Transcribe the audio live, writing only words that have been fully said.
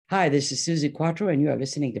Hi, this is Susie Quattro, and you are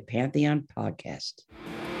listening to Pantheon Podcast.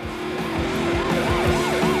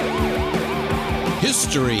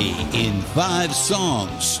 History in 5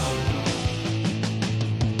 Songs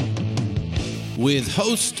with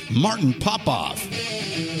host Martin Popoff.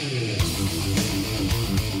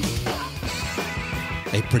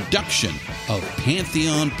 A production of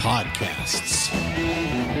Pantheon Podcasts.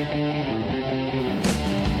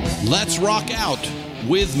 Let's rock out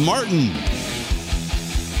with Martin.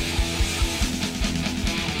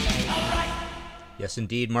 Yes,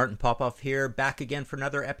 indeed. Martin Popoff here, back again for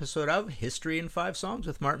another episode of History in 5 Songs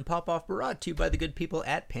with Martin Popoff, brought to you by the good people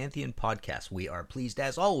at Pantheon Podcast. We are pleased,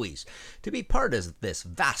 as always, to be part of this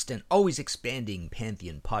vast and always expanding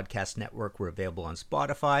Pantheon Podcast network. We're available on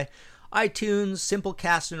Spotify, iTunes,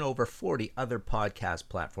 Simplecast, and over 40 other podcast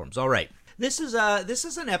platforms. All right. This is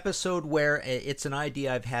an episode where it's an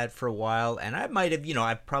idea I've had for a while, and I might have,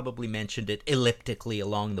 I've probably mentioned it elliptically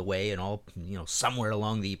along the way and all, somewhere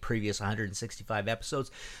along the previous 165 episodes.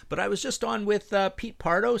 But I was just on with Pete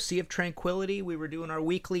Pardo, Sea of Tranquility. We were doing our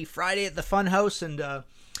weekly Friday at the Funhouse, and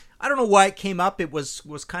I don't know why it came up. It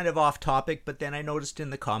was kind of off topic, but then I noticed in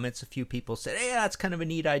the comments a few people said, "Hey, that's kind of a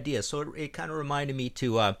neat idea." So it kind of reminded me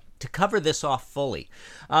to cover this off fully.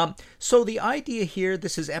 So the idea here,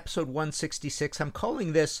 this is episode 166. I'm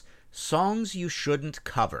calling this Songs You Shouldn't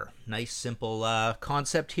Cover. Nice, simple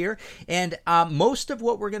concept here. And most of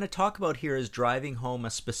what we're going to talk about here is driving home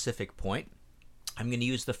a specific point. I'm going to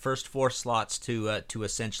use the first 4 slots to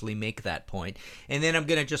essentially make that point, and then I'm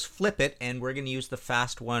going to just flip it, and we're going to use the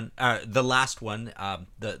last one,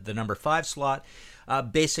 the number 5 slot,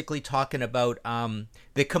 basically talking about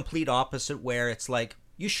the complete opposite, where it's like,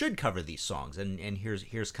 you should cover these songs, and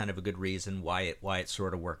here's kind of a good reason why it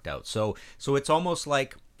sort of worked out. So it's almost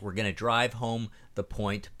like we're going to drive home the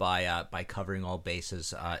point by covering all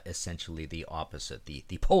bases, essentially the opposite, the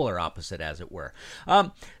polar opposite, as it were.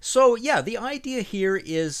 So yeah, the idea here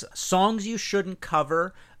is songs you shouldn't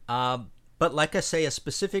cover, but like I say, a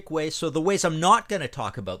specific way. So the ways I'm not going to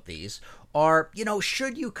talk about these are,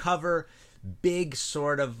 should you cover big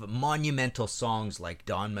sort of monumental songs like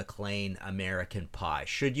Don McLean, American Pie?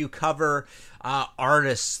 Should you cover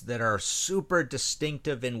artists that are super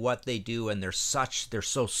distinctive in what they do, and they're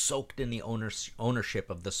so soaked in the ownership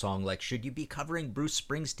of the song? Like, should you be covering Bruce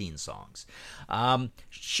Springsteen songs?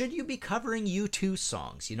 Should you be covering U2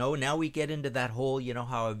 songs? Now we get into that whole,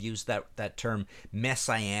 how I've used that term,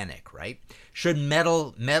 messianic, right? Should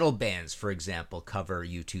metal bands, for example, cover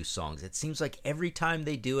U2 songs? It seems like every time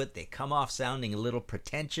they do it, they come off sounding a little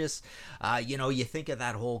pretentious. You think of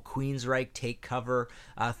that whole Queensryche Take Cover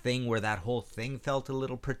thing, where that whole thing felt a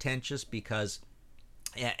little pretentious because,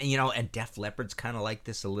 and Def Leppard's kind of like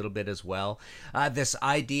this a little bit as well. This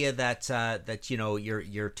idea that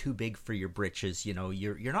you're too big for your britches,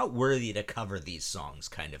 you're not worthy to cover these songs,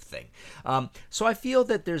 kind of thing. So I feel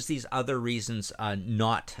that there's these other reasons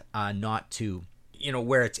not to,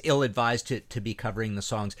 where it's ill-advised to be covering the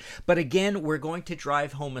songs. But again, we're going to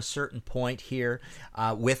drive home a certain point here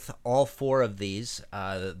with all 4 of these,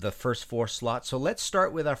 the first 4 slots. So let's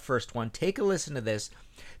start with our first one. Take a listen to this.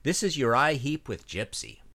 This is Uriah Heep with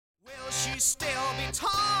Gypsy. Will she still be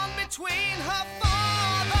torn between her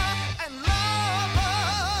father and lover?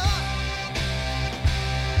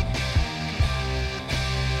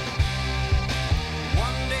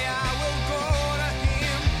 One day I will go to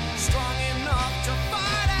him, strong enough to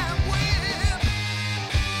fight and win.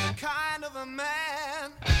 The kind of a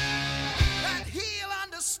man that he'll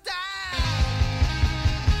understand.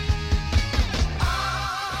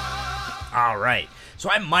 All right. So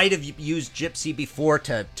I might have used Gypsy before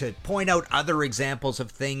to point out other examples of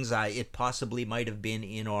things. It possibly might have been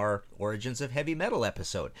in our Origins of Heavy Metal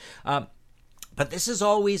episode. But this is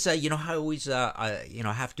always, how I always,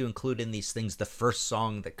 have to include in these things the first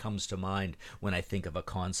song that comes to mind when I think of a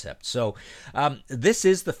concept. So this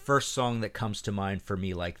is the first song that comes to mind for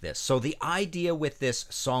me like this. So the idea with this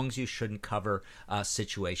songs you shouldn't cover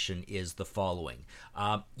situation is the following.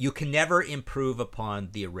 You can never improve upon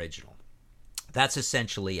the original. That's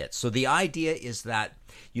essentially it. So the idea is that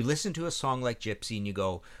you listen to a song like Gypsy and you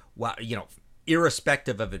go, wow,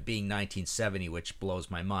 irrespective of it being 1970, which blows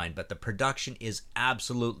my mind, but the production is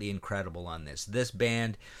absolutely incredible on this. This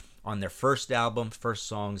band, on their first album, first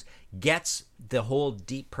songs, gets the whole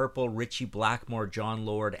Deep Purple, Ritchie Blackmore, John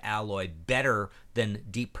Lord alloy better than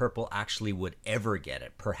Deep Purple actually would ever get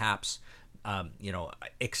it. Perhaps,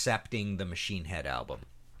 accepting the Machine Head album.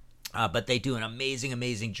 But they do an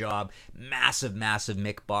amazing job. Massive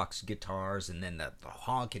Mick box guitars, and then the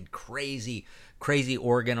honking crazy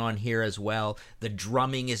organ on here as well. The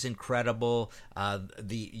drumming is incredible.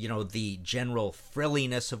 The general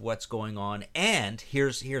frilliness of what's going on. And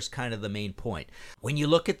here's kind of the main point. When you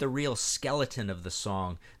look at the real skeleton of the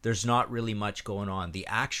song, there's not really much going on. The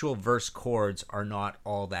actual verse chords are not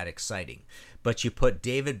all that exciting. But you put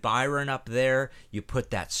David Byron up there, you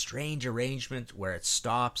put that strange arrangement where it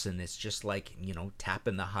stops and it's just like,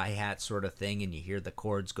 tapping the hi-hat sort of thing, and you hear the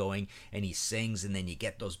chords going and he sings, and then you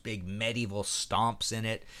get those big medieval stomps in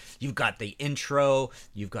it. You've got the intro,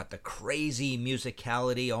 you've got the crazy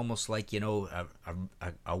musicality, almost like, a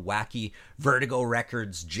wacky Vertigo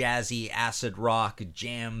Records, jazzy, acid rock,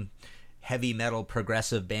 jam, heavy metal,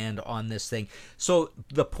 progressive band on this thing. So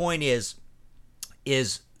the point is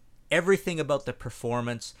everything about the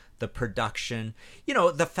performance, the production,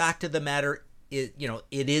 the fact of the matter is,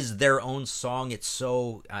 it is their own song. It's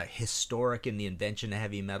so historic in the invention of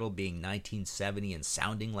heavy metal, being 1970 and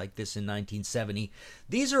sounding like this in 1970.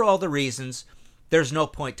 These are all the reasons there's no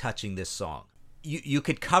point touching this song. You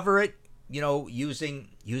could cover it,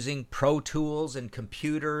 using Pro Tools and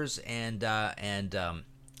computers and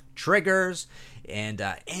triggers and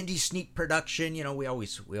Andy Sneap production. We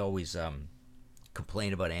always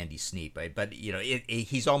complain about Andy Sneap, right? But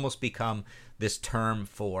he's almost become this term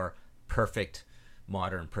for perfect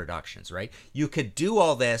modern productions, right? You could do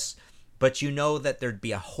all this, but that there'd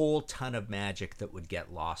be a whole ton of magic that would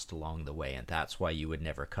get lost along the way, and that's why you would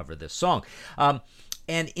never cover this song.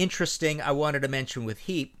 And interesting, I wanted to mention with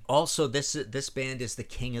Heap, also this band is the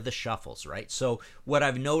king of the shuffles, right? So what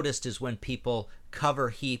I've noticed is when people cover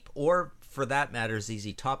Heap, or for that matter,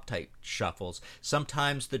 ZZ Top type shuffles,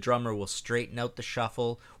 sometimes the drummer will straighten out the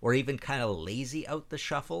shuffle or even kind of lazy out the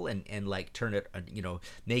shuffle and like turn it,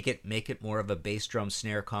 make it more of a bass drum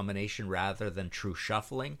snare combination rather than true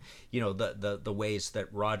shuffling. The ways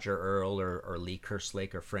that Roger Earl or Lee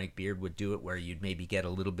Kerslake or Frank Beard would do it, where you'd maybe get a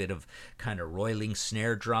little bit of kind of roiling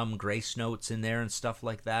snare drum, grace notes in there and stuff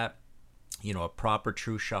like that. A proper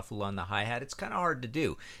true shuffle on the hi-hat. It's kind of hard to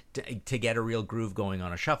do to get a real groove going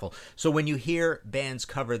on a shuffle. So when you hear bands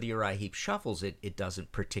cover the Uriah Heep shuffles, it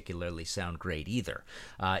doesn't particularly sound great either.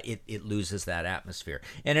 It loses that atmosphere.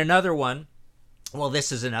 And another one, well,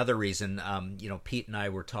 this is another reason, Pete and I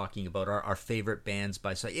were talking about our favorite bands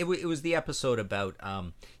by sight. It was the episode about,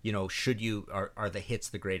 are the hits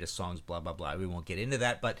the greatest songs, blah, blah, blah. We won't get into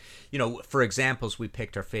that. But, for examples, we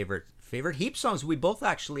picked our favorite Heap songs. We both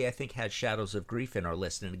actually, I think, had Shadows of Grief in our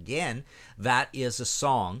list. And again, that is a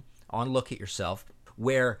song on Look at Yourself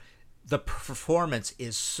where the performance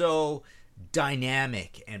is so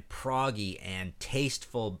dynamic and proggy and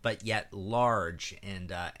tasteful, but yet large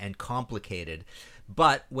and complicated.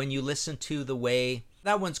 But when you listen to the way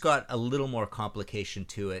that one's got a little more complication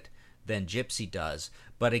to it than Gypsy does,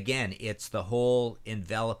 but again, it's the whole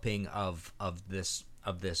enveloping of this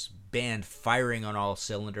band firing on all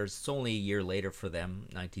cylinders. It's only a year later for them,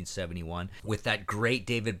 1971, with that great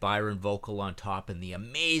David Byron vocal on top and the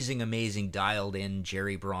amazing dialed in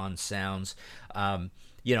Jerry Braun sounds.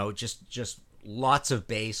 Just lots of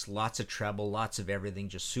bass, lots of treble, lots of everything,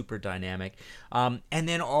 just super dynamic. And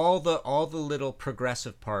then all the little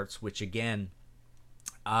progressive parts, which again,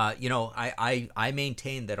 I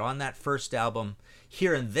maintain that on that first album,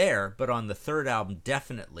 here and there, but on the third album,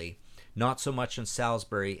 definitely, not so much on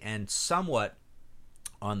Salisbury, and somewhat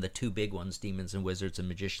on the two big ones, Demons and Wizards and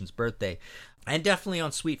Magician's Birthday, and definitely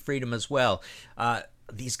on Sweet Freedom as well.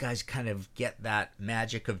 These guys kind of get that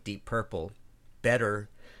magic of Deep Purple better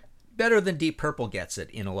than Deep Purple gets it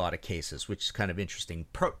in a lot of cases, which is kind of interesting.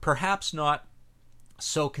 Perhaps not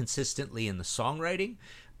so consistently in the songwriting,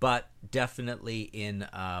 but definitely in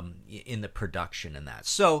the production and that.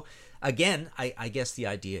 So again, I guess the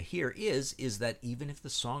idea here is that even if the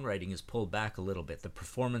songwriting is pulled back a little bit, the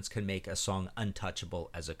performance can make a song untouchable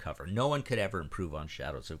as a cover. No one could ever improve on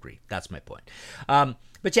Shadows of Grief. That's my point.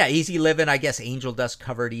 But yeah, Easy Livin', I guess Angel Dust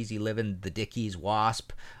covered Easy Livin', the Dickies,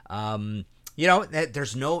 Wasp.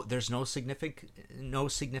 There's no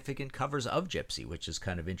significant covers of Gypsy, which is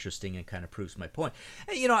kind of interesting and kind of proves my point.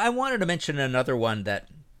 And, I wanted to mention another one that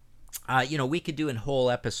we could do a whole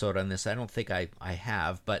episode on this. I don't think I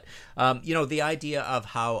have, but the idea of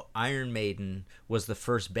how Iron Maiden was the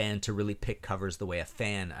first band to really pick covers the way a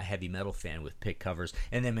heavy metal fan would pick covers,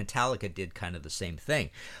 and then Metallica did kind of the same thing.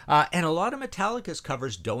 And a lot of Metallica's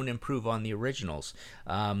covers don't improve on the originals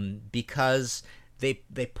because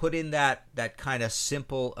they put in that kind of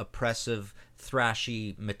simple, oppressive,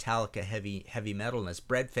 thrashy Metallica heavy metalness.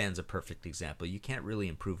 Bread Fan's a perfect example. You can't really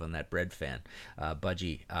improve on that Bread Fan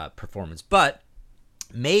Budgie performance, but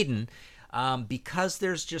Maiden, because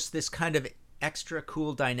there's just this kind of extra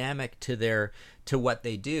cool dynamic to what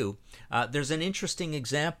they do. There's an interesting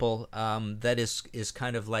example that is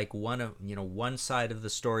kind of like one side of the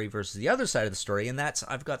story versus the other side of the story, and that's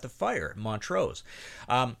I've Got the Fire, Montrose.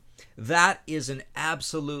 That is an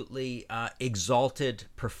absolutely exalted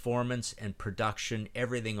performance and production.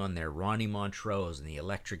 Everything on there, Ronnie Montrose and the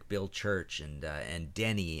Electric Bill Church and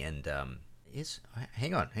Denny and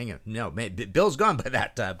hang on. No, Bill's gone by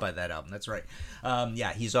that album. That's right.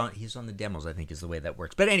 Yeah, he's on the demos, I think, is the way that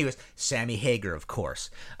works. But anyways, Sammy Hagar, of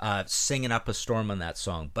course, singing up a storm on that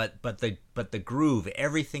song. But the groove,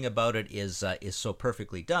 everything about it is so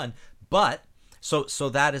perfectly done. But So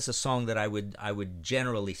that is a song that I would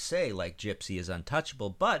generally say, like Gypsy, is untouchable,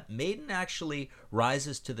 but Maiden actually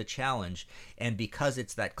rises to the challenge, and because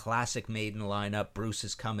it's that classic Maiden lineup, Bruce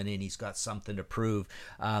is coming in, he's got something to prove,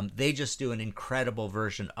 they just do an incredible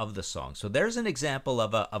version of the song. So there's an example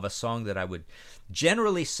of a song that I would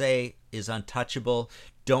generally say is untouchable.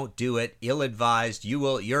 Don't do it. Ill-advised.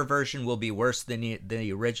 Your version will be worse than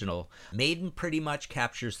the original. Maiden pretty much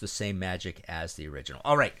captures the same magic as the original.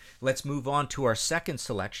 All right, let's move on to our second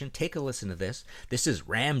selection. Take a listen to this. This is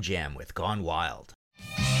Ram Jam with Gone Wild.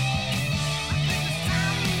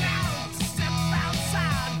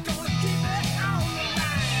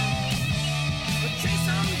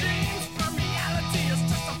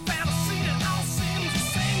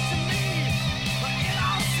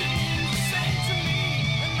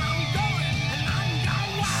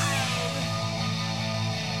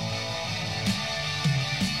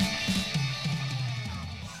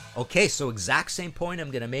 Okay, so exact same point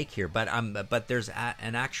I'm going to make here, but there's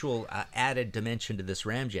an actual added dimension to this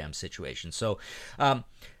Ram Jam situation. So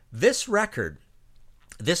this record,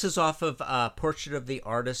 this is off of Portrait of the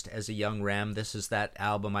Artist as a Young Ram. This is that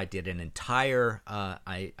album I did an entire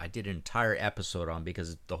I did an entire episode on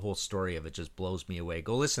because the whole story of it just blows me away.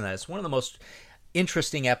 Go listen to that. It's one of the most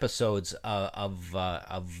interesting episodes of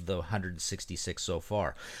the 166 so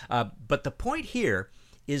far. But the point here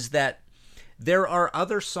is that there are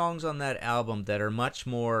other songs on that album that are much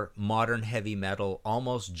more modern heavy metal,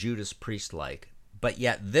 almost Judas Priest-like, but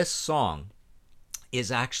yet this song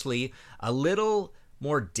is actually a little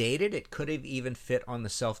more dated. It could have even fit on the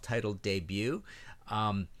self-titled debut.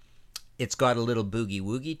 It's got a little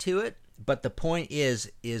boogie-woogie to it, but the point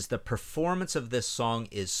is the performance of this song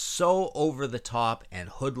is so over the top and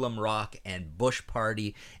hoodlum rock and bush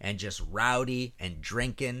party and just rowdy and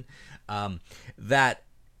drinking that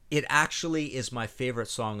it actually is my favorite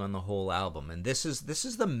song on the whole album, and this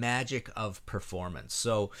is the magic of performance.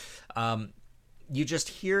 So you just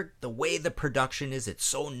hear the way the production is. It's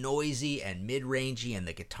so noisy and mid-rangey, and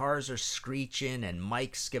the guitars are screeching, and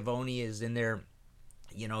Mike Scavone is in there,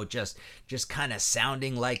 you know, just kind of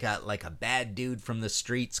sounding like a bad dude from the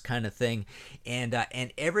streets kind of thing, and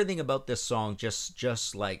everything about this song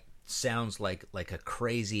just like sounds like a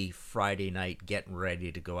crazy Friday night getting ready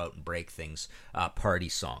to go out and break things party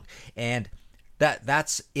song. And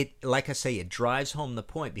that's it. Like I say, it drives home the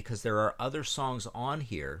point because there are other songs on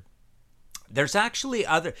here. There's actually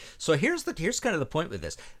other. So here's kind of the point with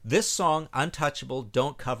this. This song, Untouchable,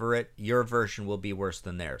 don't cover it. Your version will be worse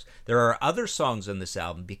than theirs. There are other songs on this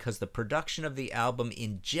album because the production of the album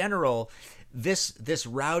in general, this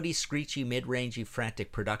rowdy, screechy, mid-rangey,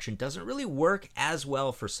 frantic production doesn't really work as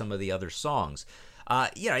well for some of the other songs.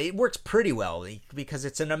 It works pretty well because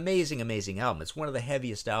it's an amazing, amazing album. It's one of the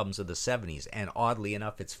heaviest albums of the 70s, and oddly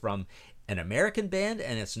enough, it's from an American band,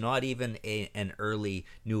 and it's not even an early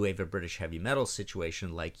new wave of British heavy metal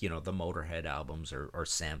situation like, you know, the Motorhead albums or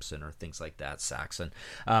Samson or things like that, Saxon.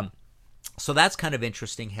 So that's kind of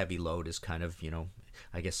interesting. Heavy Load is kind of, you know,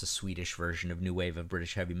 I guess a Swedish version of new wave of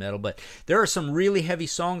British heavy metal. But there are some really heavy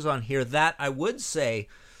songs on here that I would say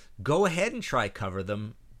go ahead and try cover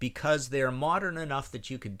them, because they're modern enough that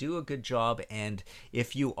you could do a good job. And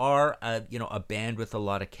if you are a band with a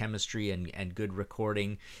lot of chemistry and good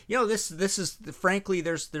recording, you know, this is frankly,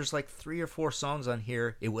 there's like 3 or 4 songs on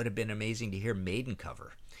here it would have been amazing to hear Maiden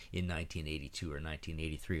cover in 1982 or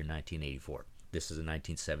 1983 or 1984. This is a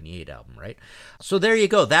 1978 album, right? So there you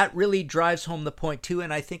go. That really drives home the point too.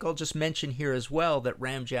 And I think I'll just mention here as well that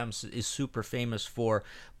Ram Jam is super famous for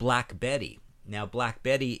Black Betty. Now, Black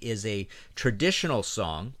Betty is a traditional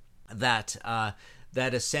song that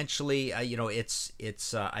essentially,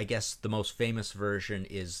 it's I guess the most famous version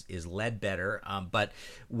is Ledbetter. But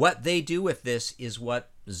what they do with this is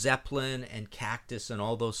what Zeppelin and Cactus and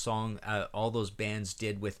all those bands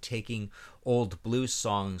did with taking old blues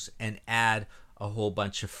songs and add a whole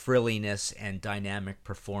bunch of frilliness and dynamic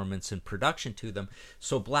performance and production to them.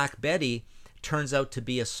 So Black Betty turns out to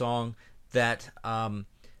be a song that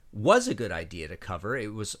was a good idea to cover.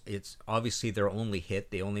 It's obviously their only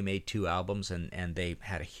hit. They only made 2 albums, and they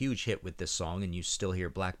had a huge hit with this song, and you still hear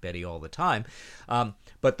Black Betty all the time.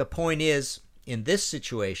 But the point is, in this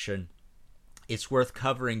situation, it's worth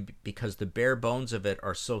covering because the bare bones of it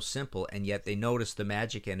are so simple, and yet they noticed the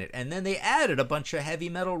magic in it. And then they added a bunch of heavy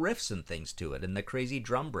metal riffs and things to it, and the crazy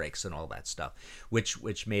drum breaks and all that stuff,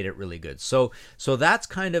 which made it really good. So that's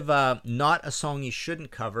kind of not a song you shouldn't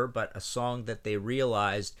cover, but a song that they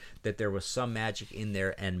realized that there was some magic in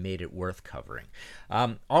there and made it worth covering.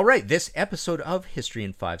 All right, this episode of History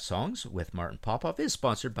in 5 Songs with Martin Popoff is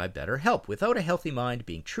sponsored by BetterHelp. Without a healthy mind,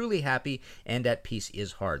 being truly happy and at peace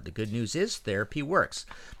is hard. The good news is therapy works.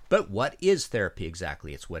 But what is therapy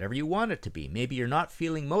exactly? It's whatever you want it to be. Maybe you're not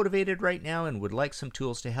feeling motivated right now and would like some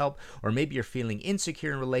tools to help, or maybe you're feeling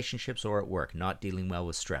insecure in relationships or at work, not dealing well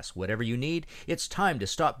with stress. Whatever you need, it's time to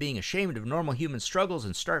stop being ashamed of normal human struggles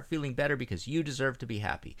and start feeling better because you deserve to be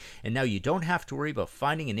happy. And now you don't have to worry about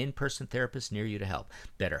finding an in-person therapist near you to help.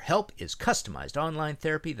 BetterHelp is customized online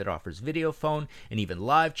therapy that offers video, phone, and even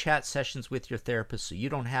live chat sessions with your therapist, so you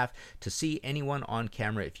don't have to see anyone on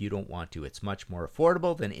camera if you don't want to. It's much more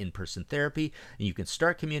affordable than in-person therapy, and you can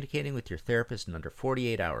start communicating with your therapist in under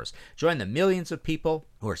 48 hours. Join the millions of people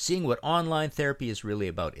who are seeing what online therapy is really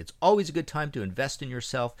about. It's always a good time to invest in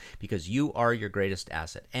yourself because you are your greatest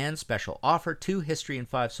asset. And special offer to History in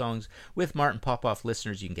 5 Songs with Martin Popoff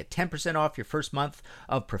listeners. You can get 10% off your first month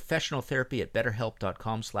of professional therapy at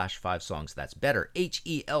betterhelp.com/5songs. That's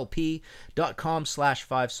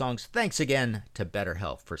betterhelp.com/5songs. Thanks again to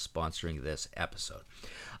BetterHelp for sponsoring this episode.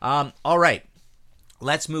 All right.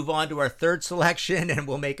 Let's move on to our third selection, and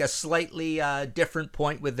we'll make a slightly different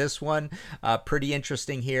point with this one. Pretty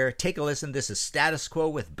interesting here. Take a listen. This is Status Quo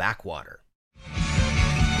with Backwater.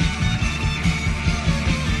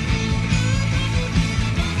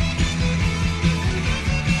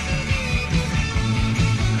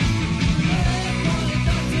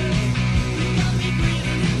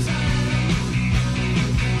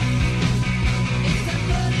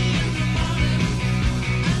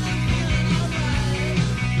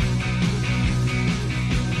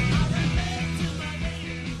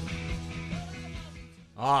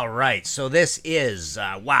 All right, so this is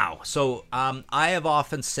wow. So I have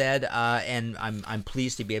often said, and I'm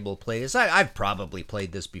pleased to be able to play this. I've probably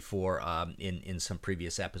played this before in some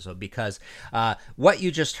previous episode, because what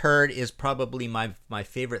you just heard is probably my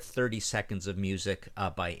favorite 30 seconds of music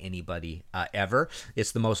by anybody ever.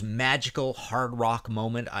 It's the most magical hard rock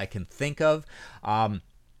moment I can think of.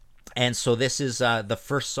 And so this is the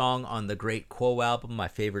first song on the Great Quo album, my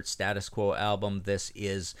favorite Status Quo album. This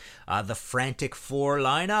is the Frantic Four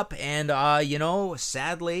lineup. And,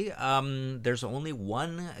 sadly, there's only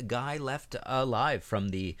one guy left alive from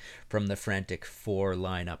the Frantic Four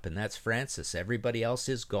lineup, and that's Francis. Everybody else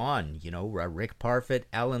is gone. Rick Parfitt,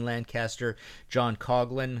 Alan Lancaster, John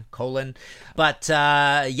Colin. But,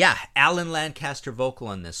 Alan Lancaster vocal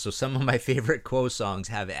on this. So some of my favorite Quo songs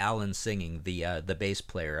have Alan singing, the bass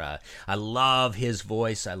player. I love his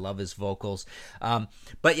voice. I love his vocals. I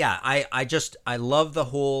love the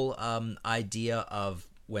whole idea of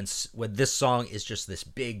when this song is just this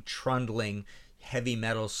big trundling heavy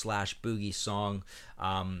metal / boogie song,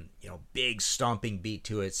 big stomping beat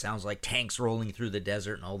to it. Sounds like tanks rolling through the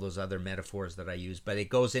desert and all those other metaphors that I use. But it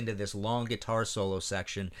goes into this long guitar solo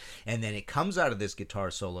section, and then it comes out of this guitar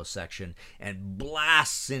solo section and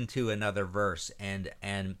blasts into another verse. And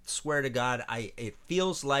swear to God, it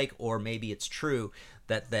feels like, or maybe it's true,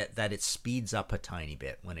 that it speeds up a tiny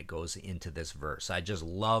bit when it goes into this verse. I just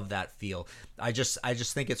love that feel. I just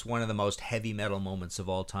think it's one of the most heavy metal moments of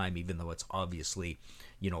all time, even though it's obviously,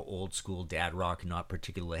 old school dad rock, not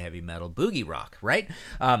particularly heavy metal boogie rock, right?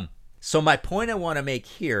 So my point I want to make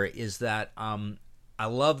here is that I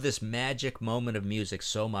love this magic moment of music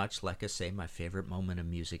so much, like I say, my favorite moment of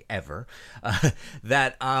music ever,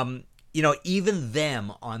 that even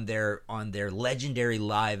them on their legendary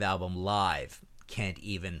live album Live can't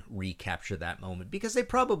even recapture that moment, because they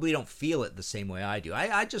probably don't feel it the same way I do.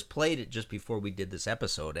 I just played it just before we did this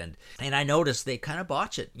episode, and I noticed they kind of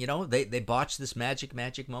botch it. They botch this magic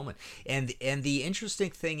moment. And the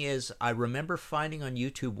interesting thing is, I remember finding on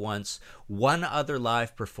YouTube once one other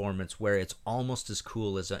live performance where it's almost as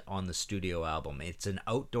cool as on the studio album. It's an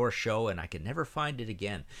outdoor show, and I could never find it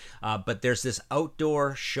again. But there's this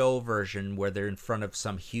outdoor show version where they're in front of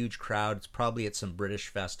some huge crowd. It's probably at some British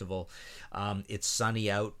festival. It's sunny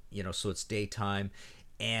out, so it's daytime,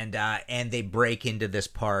 and they break into this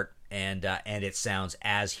part, and it sounds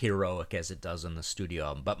as heroic as it does on the studio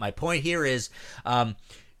album. But my point here is,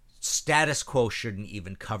 Status Quo shouldn't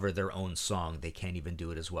even cover their own song. They can't even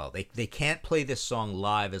do it as well. They can't play this song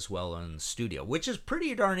live as well in the studio, which is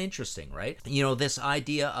pretty darn interesting, right? You know, this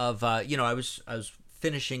idea of I was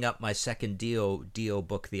finishing up my second Dio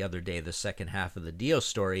book the other day, the second half of the Dio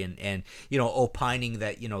story, and opining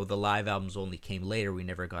that the live albums only came later. We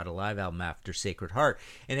never got a live album after Sacred Heart,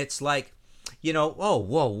 and it's like,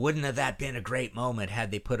 wouldn't have that been a great moment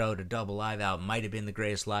had they put out a double live album? Might have been the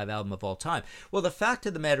greatest live album of all time. Well, the fact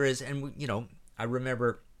of the matter is, and I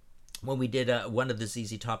remember when we did one of the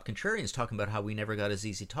ZZ Top Contrarians talking about how we never got a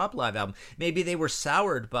ZZ Top live album, maybe they were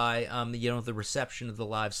soured by the reception of the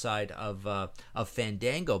live side of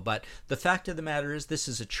Fandango. But the fact of the matter is, this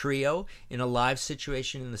is a trio in a live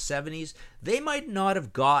situation in the 70s. They might not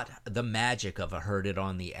have got the magic of a Heard It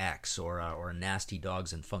on the X or a Nasty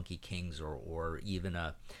Dogs and Funky Kings or even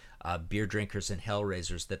a Beer Drinkers and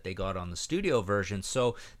Hellraisers that they got on the studio version.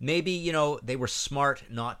 So maybe, they were smart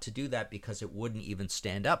not to do that because it wouldn't even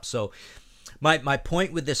stand up. So my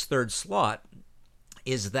point with this third slot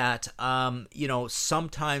is that,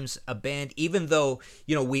 sometimes a band, even though,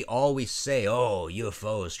 we always say, oh,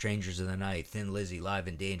 UFOs, Strangers in the Night, Thin Lizzy, Live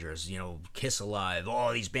and Dangerous, Kiss Alive,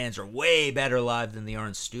 all these bands are way better live than they are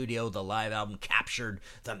in studio. The live album captured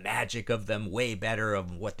the magic of them way better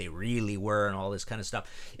of what they really were and all this kind of stuff.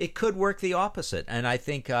 It could work the opposite. And I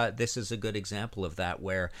think this is a good example of that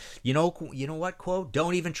where, you know what, Quo?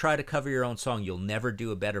 Don't even try to cover your own song. You'll never do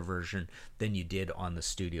a better version than you did on the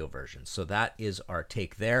studio version. So that is our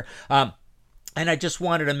take there. And I just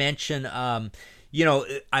wanted to mention,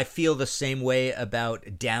 I feel the same way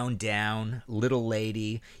about Down Down, Little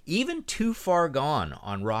Lady, even Too Far Gone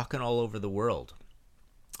on Rockin' All Over the World.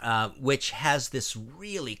 Which has this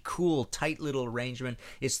really cool, tight little arrangement.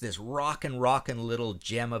 It's this rockin' little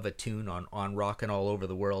gem of a tune on Rockin' All Over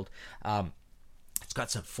the World. It's got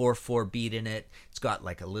some 4/4 beat in it. It's got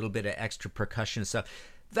like a little bit of extra percussion and stuff.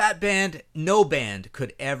 That band, no band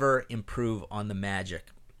could ever improve on the magic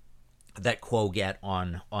that Quo get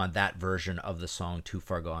on that version of the song Too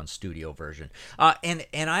Far Gone studio version. And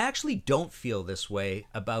I actually don't feel this way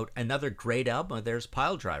about another great album of theirs,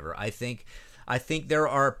 Piledriver. I think there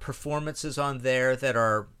are performances on there that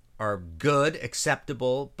are good,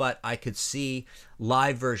 acceptable, but I could see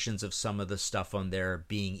live versions of some of the stuff on there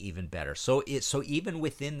being even better. So even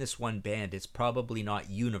within this one band, it's probably not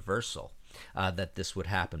universal that this would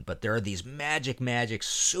happen. But there are these magic,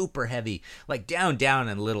 super heavy, like Down Down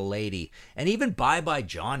and Little Lady, and even Bye Bye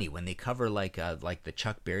Johnny when they cover like the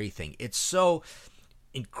Chuck Berry thing. It's so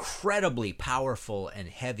incredibly powerful and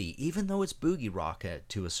heavy, even though it's boogie rock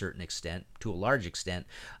to a large extent.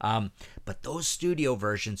 But those studio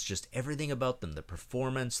versions, just everything about them, the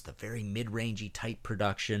performance, the very mid-rangey tight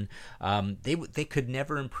production, they could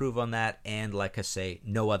never improve on that. And like I say,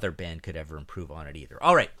 no other band could ever improve on it either.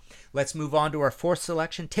 All right, let's move on to our fourth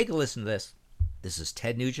selection. Take a listen to this. This is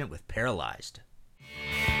Ted Nugent with Paralyzed.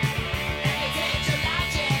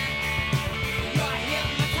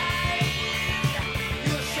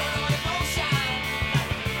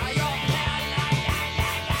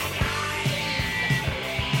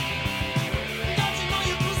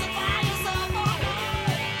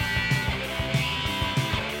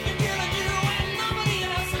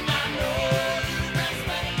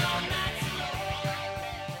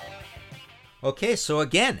 Okay, so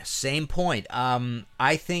again, same point.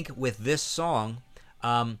 I think with this song,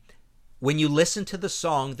 when you listen to the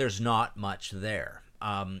song, there's not much there.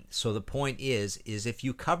 So the point is if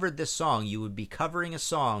you covered this song, you would be covering a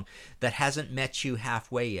song that hasn't met you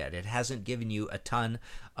halfway yet. It hasn't given you a ton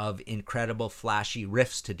of incredible flashy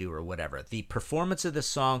riffs to do or whatever. The performance of this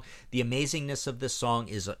song, the amazingness of this song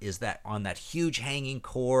is that on that huge hanging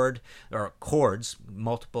chord or chords,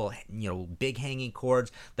 multiple, big hanging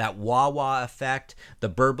chords, that wah-wah effect, the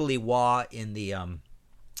burbly wah in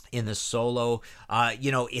the solo.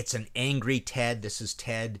 It's an angry Ted. This is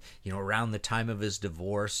Ted, around the time of his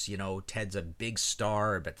divorce. Ted's a big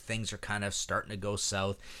star, but things are kind of starting to go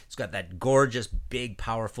south. It's got that gorgeous, big,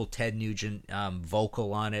 powerful Ted Nugent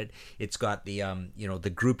vocal on it. It's got the, the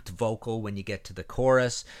grouped vocal when you get to the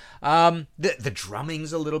chorus. The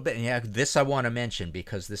drumming's a little bit, yeah, this I want to mention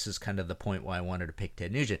because this is kind of the point why I wanted to pick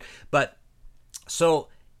Ted Nugent. But, so...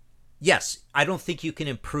 yes, I don't think you can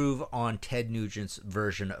improve on Ted Nugent's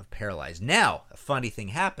version of Paralyzed. Now, a funny thing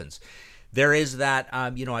happens. There is that,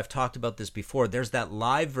 I've talked about this before. There's that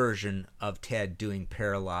live version of Ted doing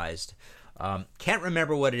Paralyzed Can't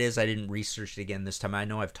remember what it is. I didn't research it again this time. I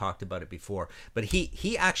know I've talked about it before, but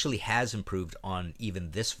he actually has improved on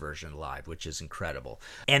even this version live, which is incredible.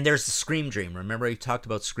 And there's the Scream Dream. Remember I talked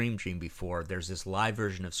about Scream Dream before. There's this live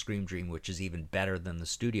version of Scream Dream, which is even better than the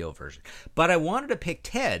studio version. But I wanted to pick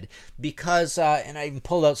Ted because, and I even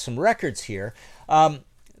pulled out some records here.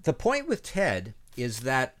 The point with Ted is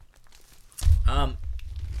that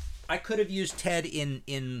I could have used Ted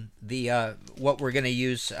in the what we're going to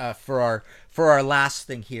use for our last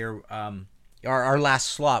thing here, our last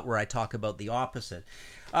slot where I talk about the opposite.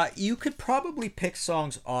 You could probably pick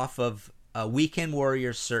songs off of Weekend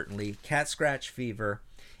Warriors, certainly, Cat Scratch Fever,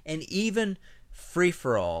 and even Free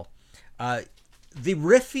for All. The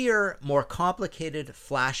riffier, more complicated,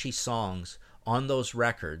 flashy songs on those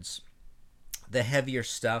records, the heavier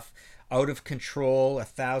stuff, Out of Control,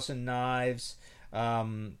 1,000 Knives,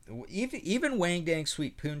 even Wang Dang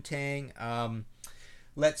Sweet Poontang.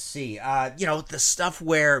 Let's see, the stuff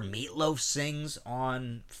where Meatloaf sings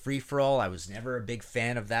on Free For All. I was never a big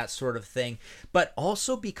fan of that sort of thing, but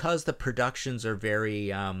also because the productions are very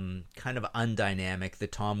kind of undynamic. The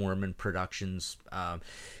Tom Werman productions,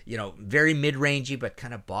 very mid-rangey but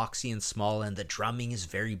kind of boxy and small, and the drumming is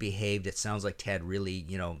very behaved. It sounds like Ted really,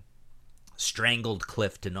 strangled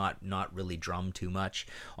Cliff to not really drum too much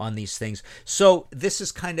on these things. So this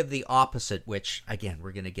is kind of the opposite, which again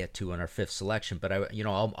we're going to get to in our fifth selection, but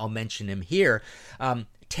I'll mention him here.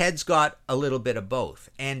 Ted's got a little bit of both,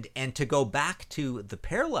 and to go back to the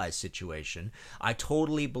Paralyzed situation, I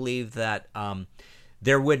totally believe that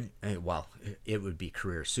there would, it would be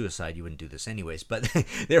career suicide. You wouldn't do this anyways, but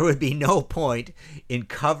there would be no point in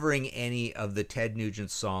covering any of the Ted Nugent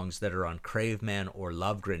songs that are on Crave Man or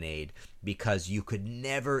Love Grenade, because you could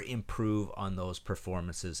never improve on those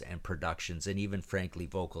performances and productions, and even frankly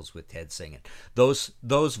vocals with Ted singing. Those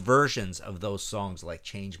versions of those songs like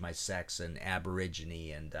Change My Sex and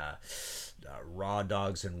Aborigine and Raw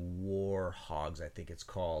Dogs and War Hogs, I think it's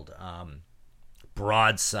called,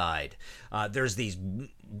 Broadside. There's these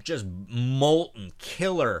just molten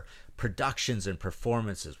killer productions and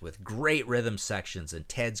performances with great rhythm sections, and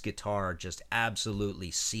Ted's guitar just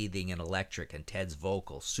absolutely seething and electric, and Ted's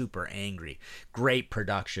vocal super angry. Great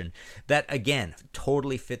production that again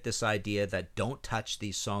totally fit this idea that don't touch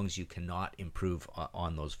these songs, you cannot improve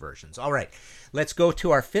on those versions. All right, let's go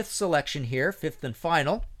to our fifth selection here, fifth and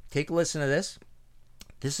final. Take a listen to this.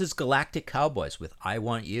 This is Galactic Cowboys with I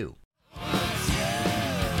Want You.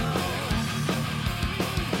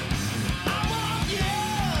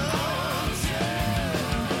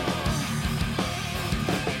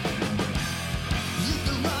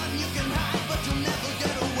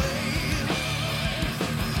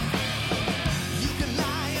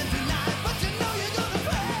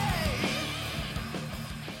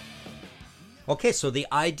 Okay, so the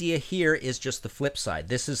idea here is just the flip side.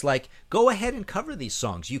 This is like, go ahead and cover these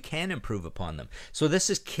songs. You can improve upon them. So this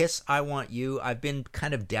is Kiss, I Want You. I've been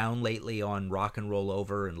kind of down lately on Rock and Roll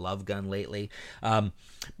Over and Love Gun lately,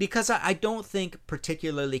 because I don't think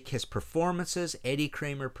particularly Kiss performances, Eddie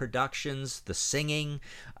Kramer productions, the singing,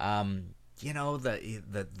 the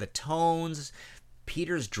tones,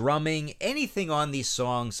 Peter's drumming, anything on these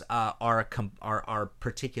songs are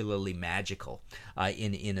particularly magical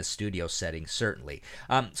in a studio setting, certainly.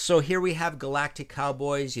 So here we have Galactic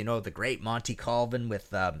Cowboys, the great Monty Colvin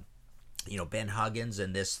with Ben Huggins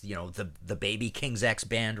and this, the Baby King's X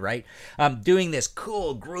band, right? Doing this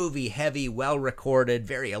cool, groovy, heavy, well-recorded,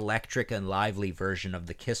 very electric and lively version of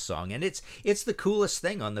the Kiss song. And it's the coolest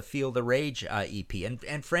thing on the Feel the Rage EP.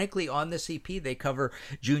 And frankly, on this EP, they cover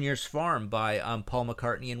Junior's Farm by Paul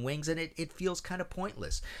McCartney and Wings, and it feels kind of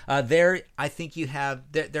pointless. There, I think you have,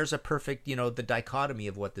 there's a perfect, the dichotomy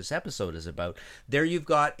of what this episode is about. There you've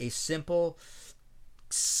got a simple,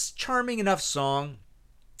 charming enough song,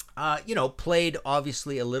 played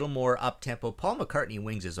obviously a little more up-tempo. Paul McCartney and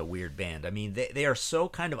Wings is a weird band. I mean, they are so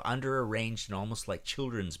kind of under-arranged and almost like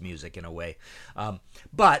children's music in a way.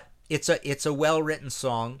 But it's a well-written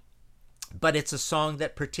song. But it's a song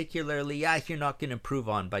that particularly, you're not going to improve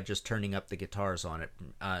on by just turning up the guitars on it.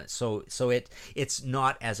 So it's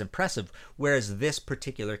not as impressive. Whereas this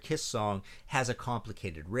particular Kiss song has a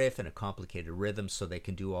complicated riff and a complicated rhythm, so they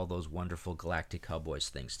can do all those wonderful Galactic Cowboys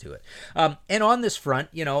things to it. And on this front,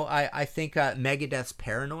 I think Megadeth's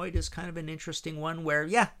Paranoid is kind of an interesting one where,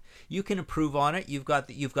 you can improve on it. You've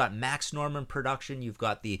got Max Norman production. You've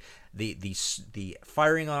got the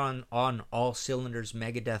firing on all cylinders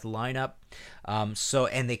Megadeth lineup.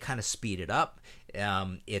 And they kind of speed it up.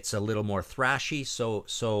 It's a little more thrashy.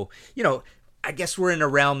 So I guess we're in a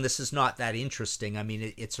realm, this is not that interesting. I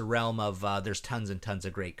mean, it's a realm of, there's tons and tons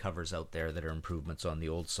of great covers out there that are improvements on the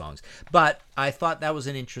old songs. But I thought that was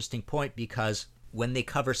an interesting point, because when they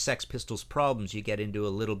cover Sex Pistols' Problems, you get into a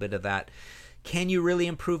little bit of that. Can you really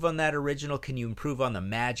improve on that original? Can you improve on the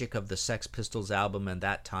magic of the Sex Pistols album and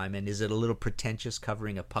that time? And is it a little pretentious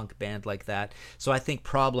covering a punk band like that? So I think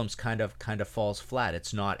Problems kind of falls flat.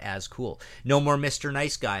 It's not as cool. No More Mr.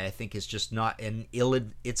 Nice Guy, I think, is just not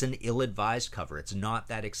it's an ill-advised cover. It's not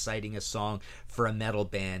that exciting a song for a metal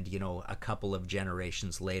band, a couple of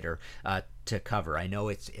generations later to cover. I know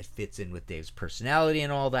it fits in with Dave's personality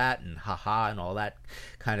and all that, and haha and all that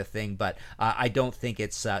kind of thing, but I don't think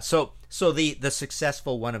it's so the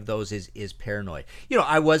successful one of those is Paranoid.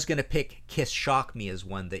 I was going to pick Kiss Shock Me as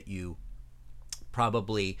one that you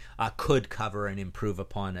probably could cover and improve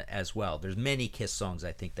upon it as well. There's many Kiss songs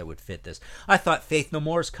I think that would fit this. I thought Faith No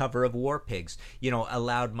More's cover of War Pigs,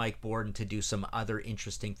 allowed Mike Borden to do some other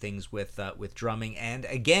interesting things with drumming. And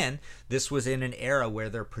again, this was in an era where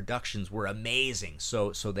their productions were amazing,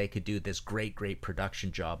 so they could do this great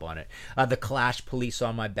production job on it. The Clash, Police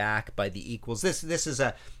on My Back by the Equals. This is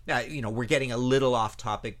a we're getting a little off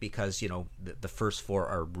topic, because the first four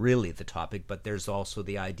are really the topic, but there's also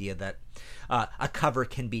the idea that a cover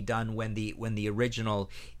can be done when the original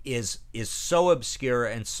is so obscure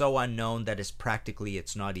and so unknown that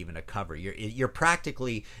it's not even a cover. You're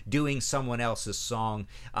practically doing someone else's song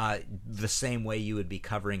the same way you would be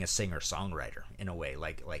covering a singer-songwriter, in a way.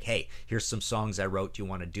 Like, hey, here's some songs I wrote, do you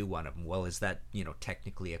want to do one of them? Well, is that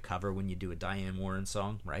technically a cover when you do a Diane Warren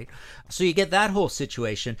song, right? So you get that whole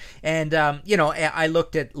situation. And I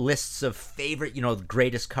looked at lists of favorite,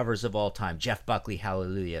 greatest covers of all time. Jeff Buckley,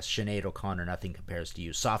 Hallelujah. Sinead O'Connor, Nothing Compares to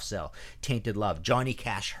You. Soft Cell, Tainted Love. Johnny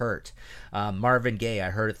Cash, Hurt. Marvin Gaye, I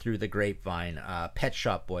Heard It Through the Grapevine. Pet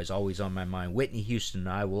Shop Boys, Always on My Mind. Whitney Houston,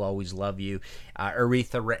 I Will Always Love You.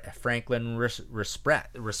 Aretha Franklin,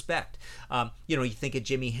 Respect. You think of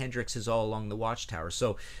Jimi Hendrix's All Along the Watchtower.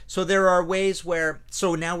 So there are ways where,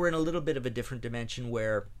 so now we're in a little bit of a different dimension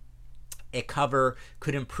where a cover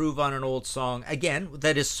could improve on an old song, again,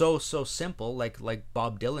 that is so simple, like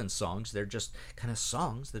Bob Dylan's songs. They're just kind of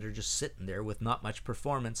songs that are just sitting there with not much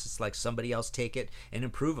performance. It's like somebody else take it and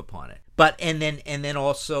improve upon it. But and then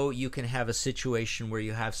also you can have a situation where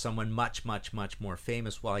you have someone much more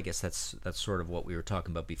famous. Well, I guess that's sort of what we were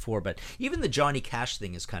talking about before. But even the Johnny Cash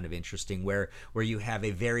thing is kind of interesting, where you have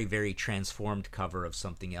a very transformed cover of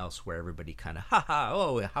something else, where everybody kind of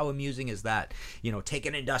oh, how amusing is that? Take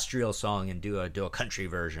an industrial song and do a country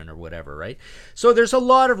version or whatever, right? So there's a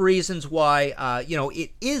lot of reasons why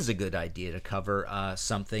it is a good idea to cover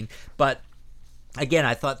something, but again,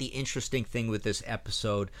 I thought the interesting thing with this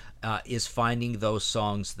episode is finding those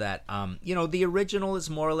songs that, the original is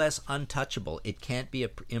more or less untouchable. It can't be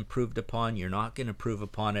improved upon. You're not going to improve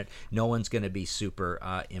upon it. No one's going to be super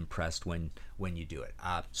impressed when you do it.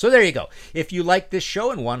 So there you go. If you like this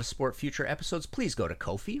show and want to support future episodes, please go to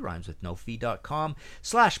Ko-fi,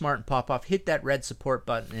 rhymeswithnofee.com/Martin Popoff. Hit that red support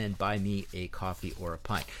button and buy me a coffee or a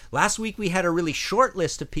pint. Last week we had a really short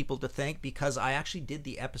list of people to thank, because I actually did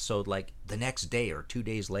the episode like the next day or 2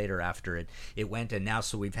 days later after it went, and now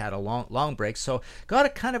so we've had a long break, so got a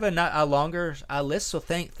kind of a longer list. So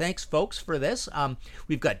thanks folks for this.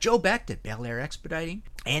 We've got Joe Beck at Bel Air Expediting,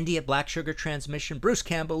 Andy at Black Sugar Transmission, Bruce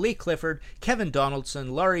Campbell, Lee Clifford, Kevin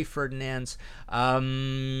Donaldson, Laurie Ferdinands,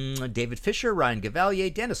 David Fisher, Ryan Gavalier,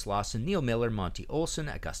 Dennis Lawson, Neil Miller, Monty Olson,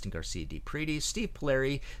 Augustin Garcia Di Preti, Steve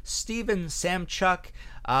Polari, Steven Samchuk.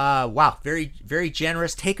 Wow, very, very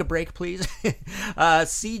generous. Take a break, please.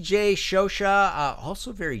 CJ Shosha,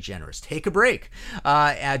 also very generous. Take a break.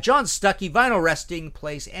 John Stuckey, Vinyl Resting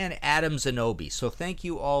Place, and Adam Zanobi. So thank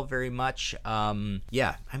you all very much.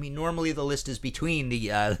 Yeah, I mean, normally the list is between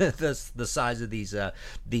the size of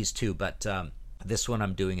these two, but this one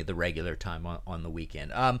I'm doing at the regular time on the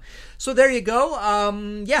weekend. So there you go.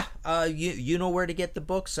 You know where to get the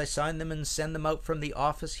books. I sign them and send them out from the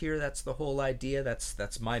office here. That's the whole idea.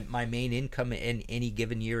 That's my main income in any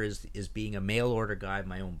given year is being a mail order guy of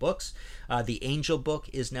my own books. The Angel book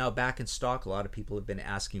is now back in stock. A lot of people have been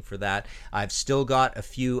asking for that. I've still got a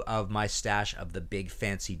few of my stash of the big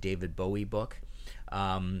fancy David Bowie book.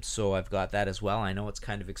 So I've got that as well. I know it's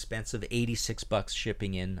kind of expensive, $86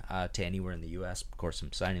 shipping in to anywhere in the U.S. Of course,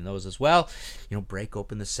 I'm signing those as well. Break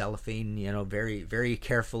open the cellophane, very, very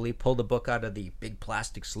carefully, pull the book out of the big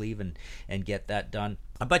plastic sleeve and get that done.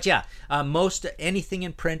 But yeah, most anything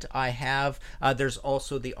in print I have. There's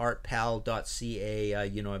also the artpal.ca.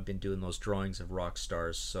 I've been doing those drawings of rock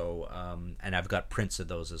stars, so and I've got prints of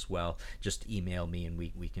those as well. Just email me and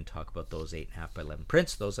we can talk about those 8.5 by 11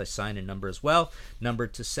 prints. Those I sign in number as well,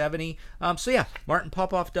 numbered to 70. So yeah,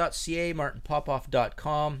 martinpopoff.ca,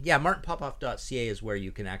 martinpopoff.com. Yeah, martinpopoff.ca is where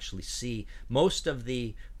you can actually see most of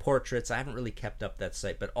the portraits. I haven't really kept up that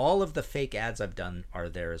site, but all of the fake ads I've done are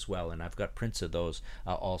there as well, and I've got prints of those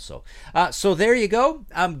also. So there you go.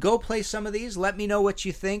 Go play some of these. Let me know what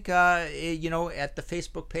you think. At the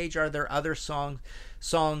Facebook page, are there other songs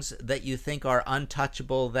that you think are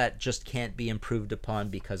untouchable that just can't be improved upon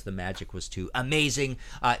because the magic was too amazing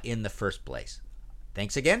in the first place?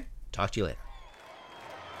 Thanks again. Talk to you later.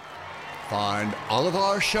 Find all of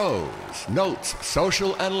our shows, notes,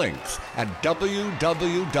 social, and links at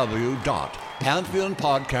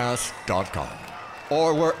www.pantheonpodcast.com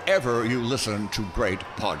or wherever you listen to great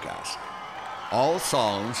podcasts. All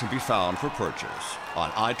songs can be found for purchase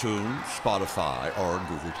on iTunes, Spotify, or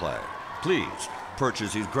Google Play. Please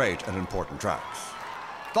purchase these great and important tracks.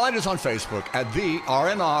 Find us on Facebook at the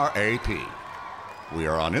RNRAP. We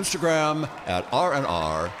are on Instagram at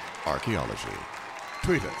RNR Archaeology.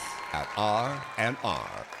 Tweet us at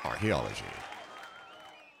RNR Archaeology.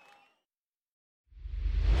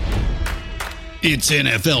 It's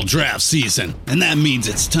NFL draft season, and that means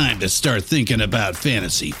it's time to start thinking about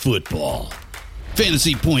fantasy football.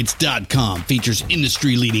 FantasyPoints.com features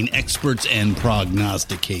industry-leading experts and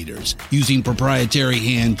prognosticators using proprietary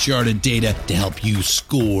hand-charted data to help you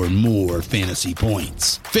score more fantasy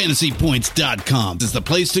points. FantasyPoints.com is the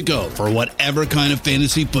place to go for whatever kind of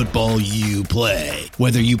fantasy football you play.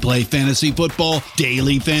 Whether you play fantasy football,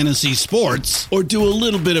 daily fantasy sports, or do a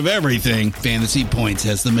little bit of everything, Fantasy Points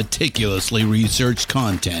has the meticulously researched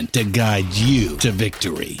content to guide you to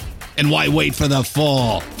victory. And why wait for the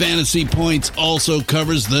fall? Fantasy Points also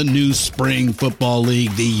covers the new spring football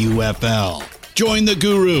league, the UFL. Join the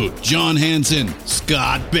guru, John Hansen,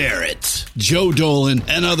 Scott Barrett, Joe Dolan,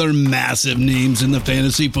 and other massive names in the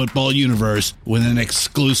fantasy football universe with an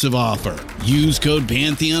exclusive offer. Use code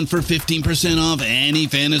Pantheon for 15% off any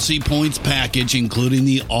Fantasy Points package, including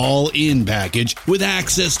the all-in package, with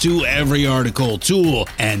access to every article, tool,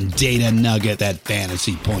 and data nugget that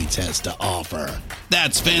Fantasy Points has to offer.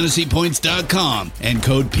 That's FantasyPoints.com and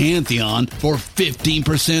code Pantheon for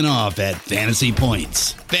 15% off at Fantasy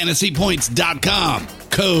Points. FantasyPoints.com,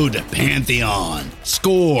 code Pantheon.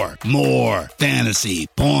 Score more fantasy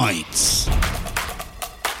points.